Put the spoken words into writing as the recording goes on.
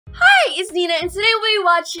Hi, it's Nenaa, and today we'll be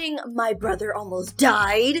watching My Brother Almost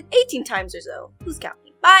Died 18 times or so. Who's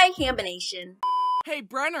counting? By combination. Hey,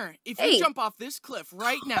 Brenner, if you jump off this cliff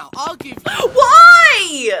right now, I'll give you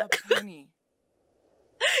Why? a penny.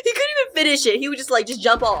 He couldn't even finish it. He would just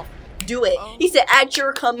jump off. Do it. He said, at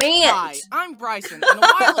your command. Hi, I'm Bryson, and a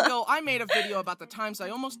while ago, I made a video about the times I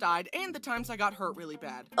almost died and the times I got hurt really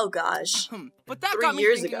bad. Oh, gosh. But that 3 got me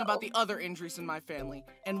years thinking ago. about the other injuries in my family,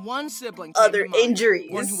 and one sibling Other came to mind,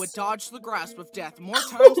 injuries. one who would dodge the grasp of death more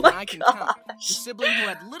times than I can count. The sibling who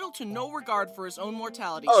had little to no regard for his own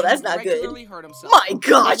mortality. Oh, that's and not regularly good. hurt himself. My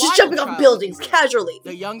gosh, just jumping Wild off child, buildings if you will. casually.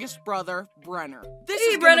 The youngest brother, Brenner. This Hey,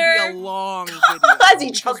 is gonna Brenner. be a long video. As he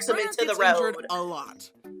because chucks him Brenner into the gets injured road. a lot.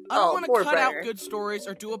 I don't want to poor cut out Brenner. good stories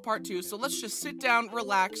or do a part 2, so let's just sit down,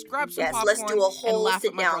 relax, grab some Yes, popcorn, let's do a and whole laugh sit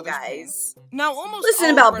at my down, brother's pain. guys. Now, almost Listen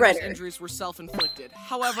all about Brenner's Brenner. injuries were self-inflicted.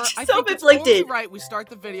 However, I think it's Self-inflicted. only right we start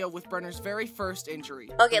the video with Brenner's very first injury.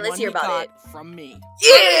 Okay, the let's one hear he about got it. From me. Yeah,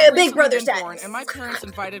 I had big brother recently been born, status. and my parents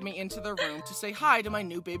invited me into the room to say hi to my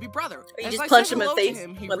new baby brother. You As just I punched said him in the hello face, to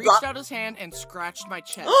him, he went reached blop. out his hand and scratched my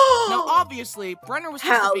chest. Now, obviously, Brenner was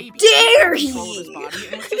just How a baby. dare He had control of his he? body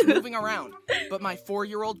and was just moving around. But my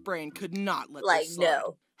 4-year-old brain could not let this slide.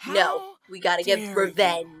 No, How we gotta get dare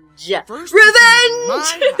revenge. First, you come to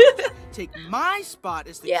my Revenge! house, take my spot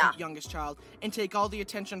as the cute youngest child, and take all the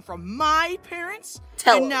attention from my parents.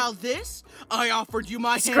 Tell and him. now this, I offered you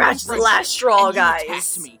my hand Scratch of the friendship, last straw, and you guys.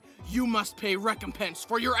 attacked me. You must pay recompense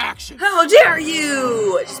for your actions. How dare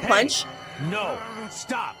you! Just punch. No,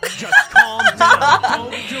 stop. Just calm down.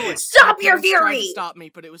 Don't do it. Stop your My parents tried fury! to stop me,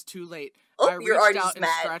 but it was too late. Oh, I you're reached already out and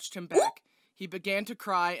mad. scratched him back. He began to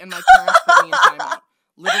cry, and my parents put me in timeout.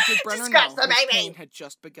 Little did Brenner scratch know the his baby. pain had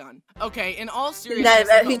just begun. Okay, in all seriousness,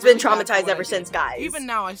 He's been traumatized ever since, guys. Even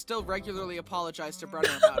now, I still regularly apologize to Brenner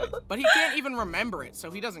about it, but he can't even remember it,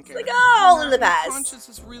 so he doesn't care. Like, all in the My past. conscience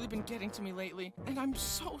has really been getting to me lately, and I'm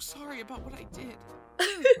so sorry about what I did.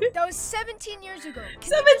 That was 17 years ago. 17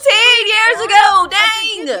 years ago! I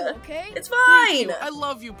forgive Dang! you, okay? It's Thank fine! you. I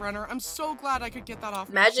love you, Brenner. I'm so glad I could get that off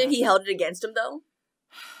my Imagine chest. he held it against him, though.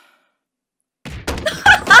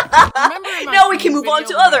 Remember in my Now we can video move on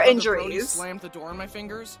to when my other brother Brody injuries. slammed the door in my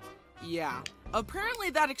fingers? Yeah. Apparently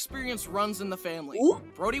that experience runs in the family. Ooh.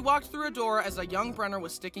 Brody walked through a door as a young Brenner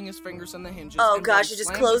was sticking his fingers in the hinges. Oh and gosh, Brody you just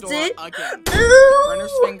slammed closed the door it? again. Ooh!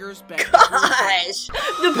 Brenner's fingers bent. Gosh!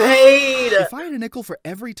 The pain! If I had a nickel for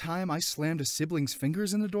every time I slammed a sibling's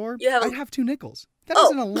fingers in the door, You have a- I'd have 2 nickels. That Oh.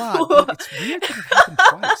 isn't a lot, but it's weird that it happened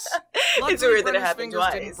twice. Luckily, It's weird that it Brenner's happened fingers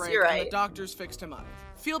didn't twice. break, You're and right. the doctors fixed him up.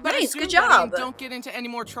 Feel better Nice, soon, good buddy, job. and don't get into any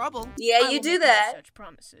more trouble. Yeah, I you will do make no that. Such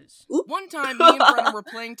promises. One time, me and Brenner were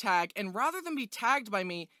playing tag, and rather than be tagged by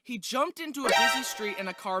me, he jumped into a busy street and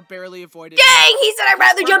a car barely avoided him. Dang! He said I'd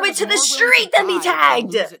rather Brenner jump was into the more willing street to than be die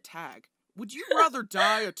tagged! lose at tag. Would you rather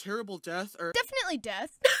die a terrible death or... Definitely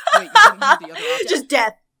death. Wait, you didn't hear the other option? Just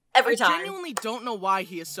death. Every I time. genuinely don't know why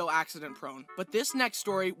he is so accident-prone, but this next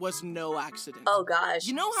story was no accident. Oh gosh.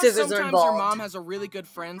 You know how Scissors are sometimes involved. your mom has a really good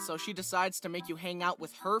friend, so she decides to make you hang out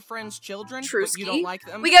with her friend's children, but you don't Truski. like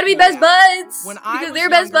them? We gotta be Yeah. best buds! When I because was they're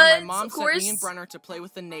best younger, buds, my mom of sent course. me and Brenner to play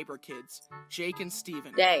with the neighbor kids, Jake and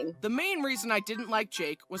Steven. Dang. The main reason I didn't like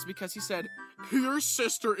Jake was because he said, "Your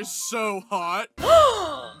sister is so hot."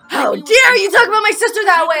 How dare you talk about my sister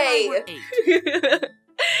that Jake and I were way! 8.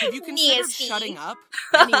 Have you considered Nasty. shutting up?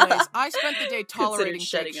 Anyways, I spent the day tolerating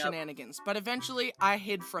shutting Jake's up. shenanigans, but eventually I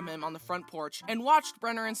hid from him on the front porch and watched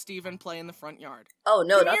Brenner and Steven play in the front yard. Oh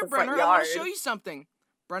no, Come not here, the front Brenner, I want yard. to show you something.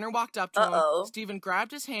 Brenner walked up to Uh-oh. him. Steven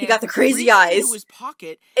grabbed his hand. He got the crazy reached eyes. into his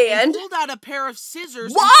pocket And? pulled out a pair of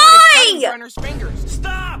scissors Why? and started cutting Brenner's fingers.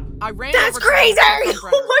 Stop! I ran That's over to crazy! him and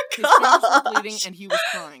Brenner. Oh my His fingers were gosh. bleeding and he was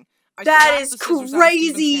crying. I That snapped is the scissors out of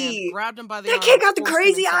Steven's crazy. hand, grabbed him by the That arm, kid got the forced him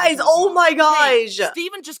crazy inside eyes. his Oh mouth. my Hey, gosh.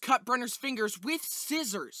 Steven just cut Brenner's fingers with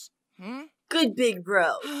scissors. Good big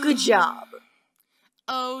bro. Good job.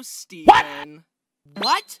 Oh, Steven.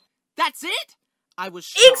 What? That's it? I was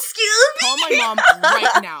shocked. Excuse Call me? my mom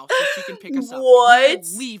right now so she can pick us up. What?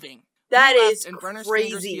 We're leaving. That We left, is and Brenner's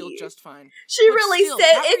fingers crazy. healed just fine. She But really still,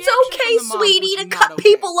 said that it's reaction okay, from the mom sweetie, was to not cut okay.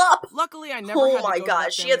 people up. Luckily, I never Oh had to my go to gosh,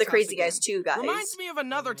 that she had the family's crazy house guys too, guys. Reminds me of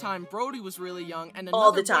another time Brody was really young and All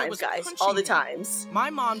another the boy times, was guys. punching All the him. times. My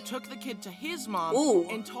mom took the kid to his mom Ooh.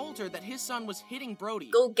 and told her that his son was hitting Brody.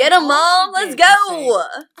 Go get him, All Mom. she Let's did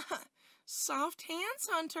was go. say, "Soft hands,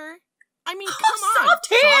 Hunter." I mean, come on.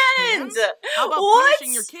 Soft hands. How about What?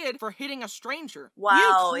 punishing your kid for hitting a stranger?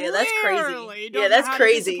 Wow, You yeah, that's crazy. clearly Yeah, don't know that's how to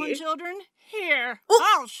crazy. discipline children. Here, Well,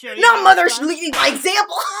 I'll show you. No, how mother it's done. leading by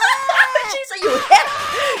example. She said you hit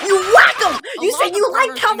him. You whack him. A You lot said of you liked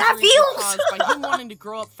Brenner's how that injuries were feels. caused by him wanting to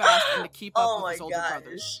grow up fast and to keep up Oh with my his older gosh.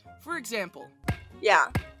 brothers. For example, Yeah.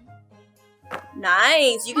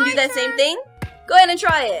 Nice. You can do that same thing? Go ahead and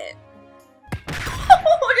try it.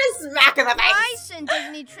 Just smack in the face. Bryson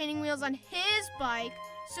doesn't need training wheels on his bike,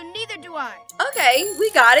 so neither do I. Okay, we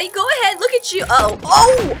got it. Go ahead. Look at you.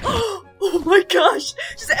 Oh! Oh my gosh.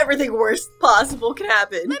 Just everything worst possible can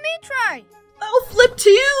happen. Let me try. I'll flip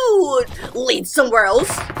too. Lead somewhere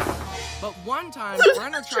else. But one time,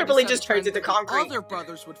 Brenner tried Tripoli to just set a turns trend into that the concrete. other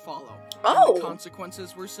brothers would follow. Oh. And the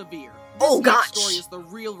consequences were severe. Oh, This next gosh. story is the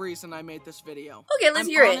real reason I made this video. Okay, let's I'm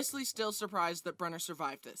hear it. honestly still surprised that Brenner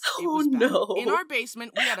survived this. It Oh was bad. no. In our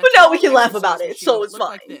basement, we had a But now we tall can laugh exercise about it, machine so that it's looked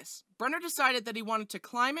like fine. this. Brenner decided that he wanted to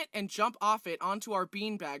climb it and jump off it onto our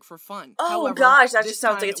beanbag for fun. Oh However, gosh, that this just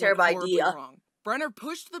sounds time like a it terrible went horribly idea. wrong. Brenner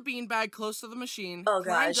pushed the beanbag close to the machine, Oh,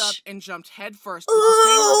 climbed gosh. up, and jumped head first with the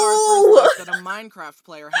same regard for his Ooh. life that a Minecraft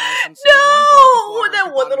player has when seeing one block of No! water at That the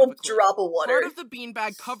one bottom little of a cliff. drop of water. Part of the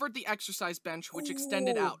beanbag covered the exercise bench, which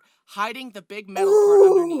extended Ooh. out, hiding the big metal part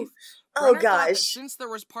underneath. Oh Brenner thought that gosh. since there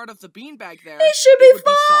was part of the beanbag there, It should be would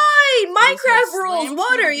soft. fine! But his head Minecraft rules slammed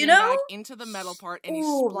water, through the you know? beanbag into the metal part, and he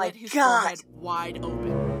Ooh, my split his God. forehead wide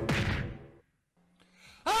open.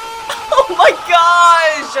 Oh my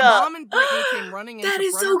gosh! Mom and Brittany came running into That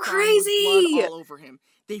is Brenner so crying with crazy. blood all over him.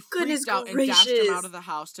 They Goodness freaked out and dashed him gracious. out of the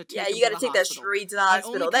house to take Yeah, him you to gotta the take that hospital. straight to the I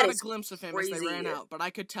hospital. only That caught is a glimpse of him crazy. as they ran out, but I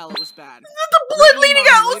could tell it was bad. The blood Brittany leading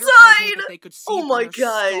and Mom later told me outside! that they could see Oh my Brenner's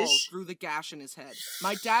skull gosh. through the gash in his head.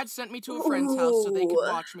 My dad sent me to a friend's house so they could Ooh.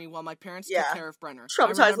 watch me while my parents Yeah. took care of Brenner.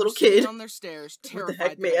 Traumatized I remember little sitting kid. on their stairs, What the terrified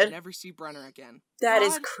heck, that I'd man? never see Brenner again. That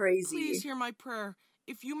is God, crazy. Please hear my prayer.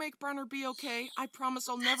 If you make Brenner be okay, I promise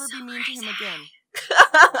I'll never be mean to him again.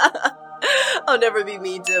 I'll never be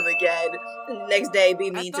mean to him again. Next day,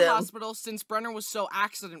 be mean At to the him. hospital, since Brenner was so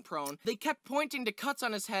accident-prone, they kept pointing to cuts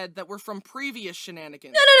on his head that were from previous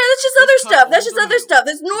shenanigans. No, that's just Is other this cut stuff. That's just old or other new? stuff.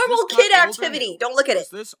 That's Is normal this kid cut old or activity. new? Don't look at Is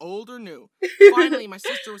it. this old or new? Finally, my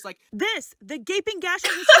sister was like, The gaping gash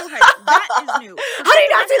on his forehead, that is new. How do you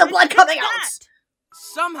not see the blood coming out?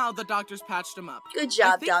 somehow the doctors patched him up. Good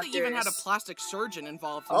job, I think doctors. they even had a plastic surgeon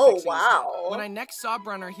involved in Oh, fixing his head. wow. When I next saw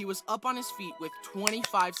Brenner, he was up on his feet with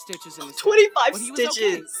 25 stitches in his head. 25 But he was okay.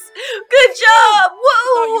 stitches. Good job! I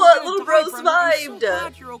thought you Whoa! were gonna Little die, bro Brenner. I'm so survived.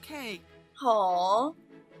 glad you're okay. Aww.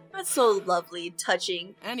 That's so lovely,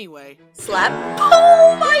 touching. Anyway, Slap.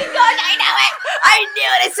 Oh my gosh, I knew it! I knew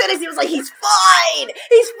it as soon as he was like, he's fine!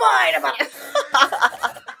 He's fine about it!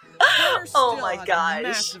 Brenner Oh still my has gosh. a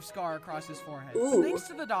massive scar across his forehead. Ooh. Thanks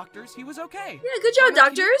to the doctors, he was okay. Yeah, good job, Brenner,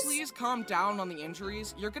 can you doctors. please calm down on the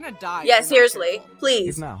injuries. You're gonna die. if Yeah, you're not seriously. careful. Please.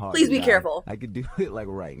 It's not hard. Please to be die. careful. I could do it like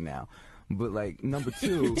right now. But like number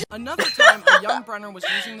two, Another time, a young Brenner was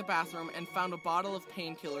using the bathroom and found a bottle of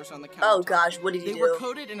painkillers on the counter. Oh gosh, what did he They were do?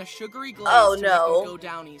 coated in a sugary glaze Oh, to no. make them go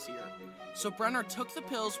down easier. So Brenner took the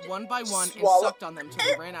pills one by one Swallow- and sucked on them till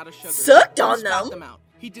they ran out of sugar. Sucked Then on spat them? them out.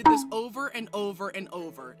 He did this over and over and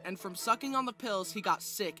over, and from sucking on the pills, he got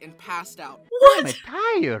sick and passed out. What?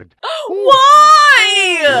 tired.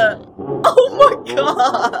 Why? Oh my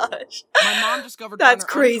gosh. My mom discovered That's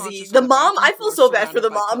Brenner crazy. unconscious The on mom, bathroom I feel floor so bad for the surrounded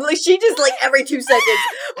by mom. pills. Like, she just, like, every 2 seconds,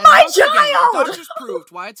 And my once again, the child! doctors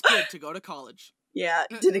proved why it's good to go to college. Yeah,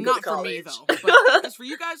 didn't go Not to college. for me though, but as for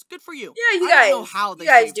you guys, good for you. Yeah, you I don't know guys- how they you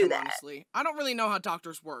guys saved do him, that. honestly. I don't really know how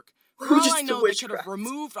doctors work. For Who all just I do know, they could have witchcraft?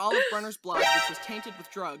 removed all of Brenner's blood, which was tainted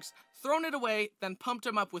with drugs, thrown it away, then pumped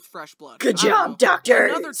him up with fresh blood. Good I don't job, know.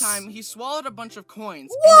 doctors. Another time, he swallowed a bunch of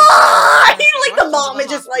coins. Why? And the Like, the mom is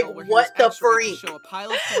just like, what what the freak? Show a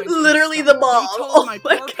pile of coins in his Literally the stomach. mom. He told Oh my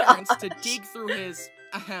my poor parents to gosh. dig through his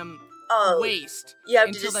Oh, waist you have to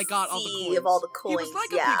until just they got all the see coins. of all the He coins, was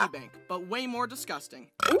like yeah. a piggy bank, but way more disgusting.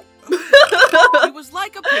 He was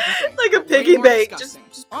like a piggy bank. Like a but way piggy more bank, disgusting.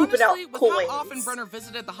 just pooping out Honestly, with coins. how often Brenner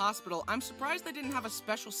visited the hospital, I'm surprised they didn't have a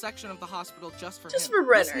special section of the hospital just for Just him. for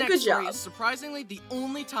Brenner. This next Good story job. is surprisingly the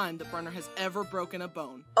only time that Brenner has ever broken a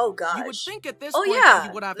bone. Oh gosh. You would think at this Oh, point yeah. that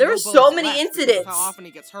he would have There no are so bones many left because of incidents. how often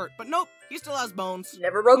he gets hurt, but nope, he still has bones.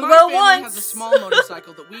 Never broke a My bone family once. has a small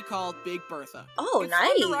motorcycle that we call Big Bertha. Oh, It's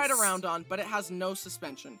fun to nice. ride around on, but it has no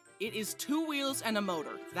suspension. It is 2 wheels and a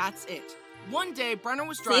motor. That's it. One day, Brenner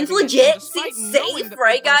was driving Seems it, legit, and despite seems knowing safe, that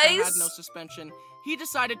right, Big Bertha guys? had no suspension, he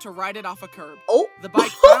decided to ride it off a curb. Oh. The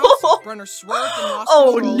bike bounced, Brenner swerved and lost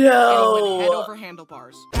Oh, control, no. and he went head over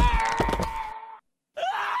handlebars.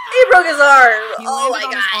 He broke his arm. He Oh landed my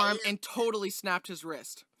on gosh. his arm and totally snapped his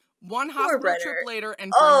wrist. One Poor hospital Brenner. trip later,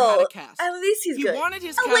 and Brenner had Oh, a cast. at least he's He good. wanted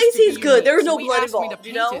his At cast least to he's be good. unique, There was so no he blood asked me to involved,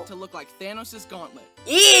 you paint know? it to look like Thanos' gauntlet.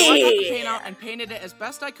 Yeah. So I got the paint out and painted it as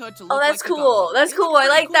best I could to look Oh, like that's the cool. gauntlet. That's It cool. looked I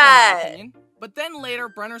pretty like cool in my that. opinion. But then later,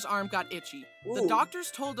 Brenner's arm got itchy. Ooh. The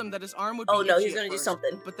doctors told him that his arm would be Oh no, itchy he's at gonna do first,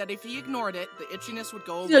 something. but that if he ignored it, the itchiness would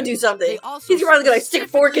go away. He's gonna do something. They also He's probably gonna stick a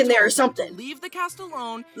fork in there or specifically told him something. to leave the cast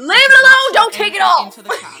alone. Leave it alone! Don't take it off! Into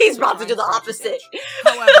the cast He's to about try to do the and scratch his opposite. itch.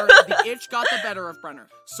 However, the itch got the better of Brenner.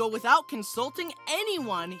 So without consulting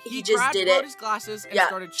anyone, he just grabbed did it. Brody's glasses and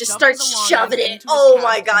started just shoving start the long shoving end it. into his Oh cast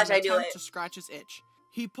my in gosh, an I do attempt it. to scratch his itch.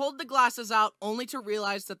 He pulled the glasses out only to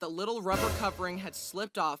realize that the little rubber covering had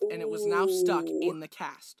slipped off and it was now stuck in the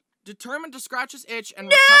cast. Determined to scratch his itch and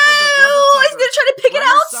recover the rubber cover, he's gonna try to pick it Brenner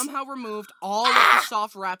out. somehow removed all of the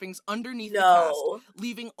soft wrappings underneath the cast, No.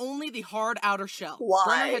 leaving only the hard outer shell. Why?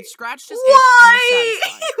 Brenner had scratched his Why?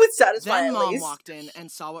 itch and was satisfied. He was satisfied Then at Mom least. walked in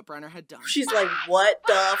and saw what Brenner had done. She's like, what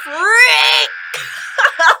the frick?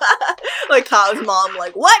 Like Kyle's mom,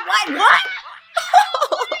 like, what?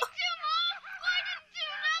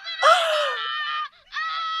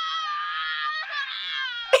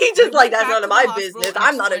 He just like, that's none of my business.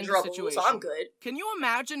 I'm not in trouble, so I'm good. Can you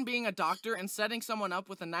imagine being a doctor and setting someone up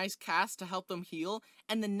with a nice cast to help them heal,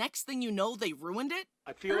 and the next thing you know, they ruined it?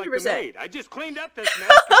 I feel like 100%. the maid. I just cleaned up this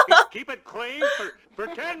mess. Keep it clean for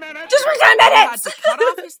 10 minutes. Just for 10 He had minutes! to cut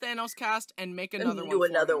off his Thanos cast and make another And one do for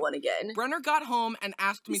another him. one again. Brenner got home and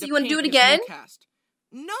asked me So to you wanna paint do it his new again? cast.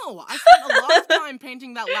 No, I spent a lot of time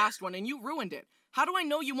painting that last one and you ruined it. How do I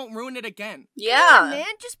know you won't ruin it again? Yeah. Man,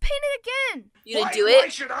 just paint it again. You didn't Why- do Why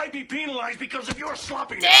it? should I be penalized because of your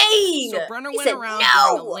sloppiness? Dang! So Brenner He went said around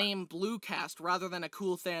no! wearing a lame blue cast rather than a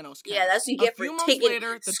cool Thanos cast. Yeah, that's what you A get for few months taking-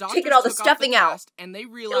 later, the taking doctors all the took off stuffing out. cast, and they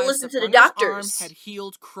realized listen that to the Brenner's doctors. arm had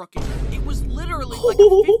healed crooked. It was literally like a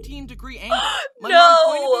 15-degree angle. My No! mom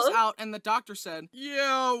pointed this out, and the doctor said,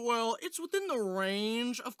 "Yeah, well, it's within the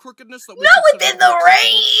range of crookedness that we Not consider within the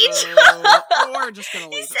acceptable, so we're just gonna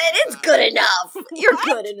leave He it said at it's that." good enough. You're What?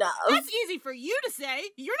 good enough. That's easy for you to say.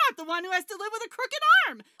 You're not the one who has to live with a crooked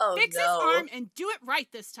arm. Oh Fix no. his arm and do it right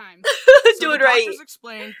this time. So Do the it right. doctors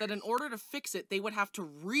explained that in order to fix it, they would have to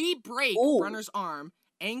re-break Ooh. Brenner's arm,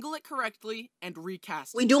 angle it correctly, and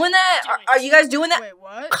recast We it. doing that? Do it. Are you guys doing that? Wait,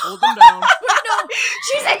 what? Hold them down. No.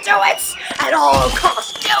 She said do it! At all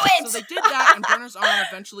costs, do it! So they did that, and Brenner's arm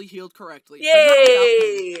eventually healed correctly. but not without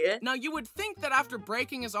pain. Yay! Now, you would think that after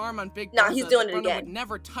breaking his arm on Big Nah, Bertha, he's doing that it Brenner again. would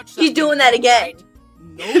never touch that He's thing doing that again. right?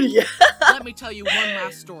 Nope. Yeah. Let me tell you one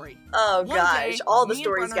last story. Oh One gosh, day, all the me and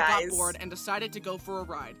stories, Brenner guys. got bored and decided to go for a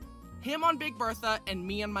ride. Him on Big Bertha and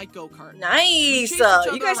me on my go-kart. Nice! chased each You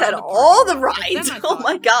other guys around had the all the parking lot, rides! but then I Oh thought,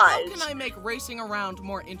 my How gosh! can I make racing around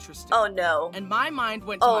more interesting? Oh no. And my mind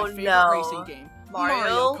went to Oh, my favorite no. racing game,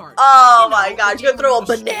 Mario? Kart. Oh You know, my the gosh, game you're gonna throw a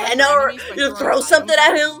where you destroy banana or enemies by you're gonna throwing throw something at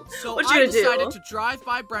items. him? So What I you gonna decided do? to drive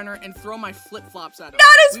by Brenner and throw my flip-flops at him. Not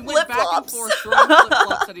his we went back and flip-flops. forth throwing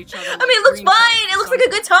flip-flops at each other. I mean, it looks fine! It looks like a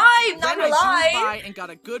good time! Not Then gonna I zoomed lie! by and got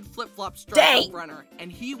a good flip-flop strike Dang. at Brenner,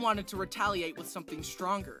 and he wanted to retaliate with something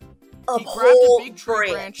stronger. A He grabbed whole a big tree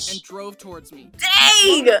branch branch. and drove towards me.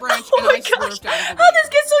 Dang! The branch Oh and my I swerved gosh! out of the How way. this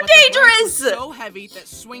gets so But the branch was dangerous! so heavy that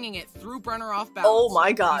swinging it threw Brenner off balance. Oh my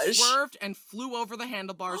He gosh. swerved and flew over the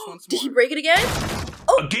handlebars once Did more. he break it again?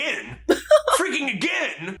 Again? Freaking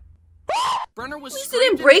again? Brenner was At least he scraped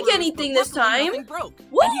didn't and break bruised, anything but this luckily time. nothing broke. And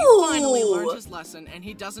he Whoa. finally learned his lesson, and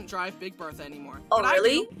he doesn't drive Big Bertha anymore. Oh But I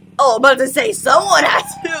really? do. Oh, I'm about to say someone has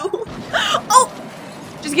to. Oh!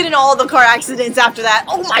 Just get in all the car accidents after that.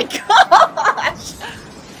 Oh my gosh!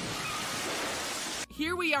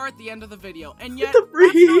 Here we are at the end of the video, and yet the that's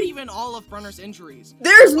not freak? even all of Brenner's injuries.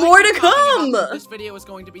 There's Like more we to were talking about, come! This video is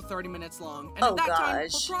going to be 30 minutes long, and Oh, at that time,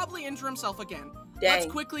 gosh. he'll probably injure himself again. Dang. Let's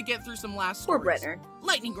quickly get through some last Poor stories. Brenner.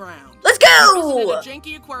 Lightning round. Let's He go! visited a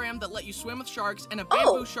janky aquarium that let you swim with sharks, and a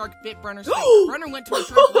bamboo Oh. shark bit Brenner's face. Brenner went to a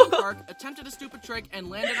trampoline park, attempted a stupid trick, and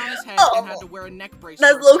landed on his head and had to wear a neck brace.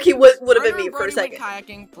 That's for a low-key second. what would have been Brenner me and for a Brody second. went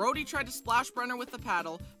kayaking. Brody tried to splash Brenner with the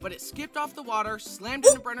paddle, but it skipped off the water, slammed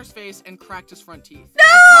into Brenner's face, and cracked his front teeth. No!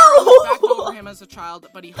 I backed over him as a child,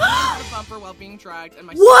 but he hung into the bumper while being dragged, and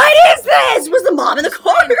my What is this? Was the mom in the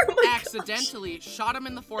car? friend Oh my gosh. accidentally shot him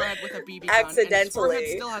in the forehead with a BB gun, and his Accidentally. forehead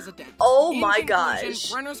still has a dent. Oh In my conclusion,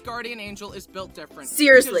 gosh. Brenner's guardian angel is built different.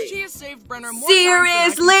 Seriously. Because she has saved Brenner more times than I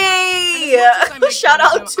can Seriously! count. And as much as I make Shout fun of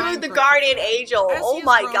out him, to I'm the grateful guardian for it. angel. As Oh he has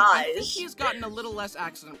my grown, I think gosh. he's gotten a little less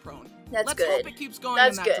accident prone. That's Let's good. hope it keeps going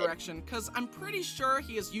That's in that good. direction, because I'm pretty sure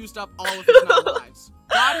he has used up all of his 9 lives.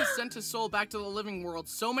 God has sent his soul back to the living world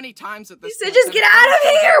so many times at this He said, point just that get if out of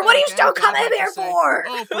Brenner here! comes What are you back still again, God coming has to here say, for?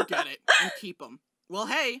 Oh, forget it, and keep him. Well,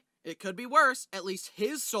 hey, it could be worse. At least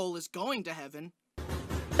his soul is going to heaven.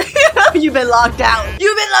 You've been locked out.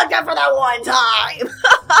 You've been locked out for that one time.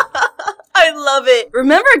 I love it.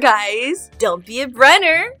 Remember, guys, don't be a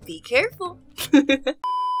Brenner. Be careful.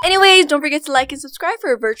 Anyways, don't forget to like and subscribe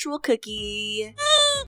for a virtual cookie.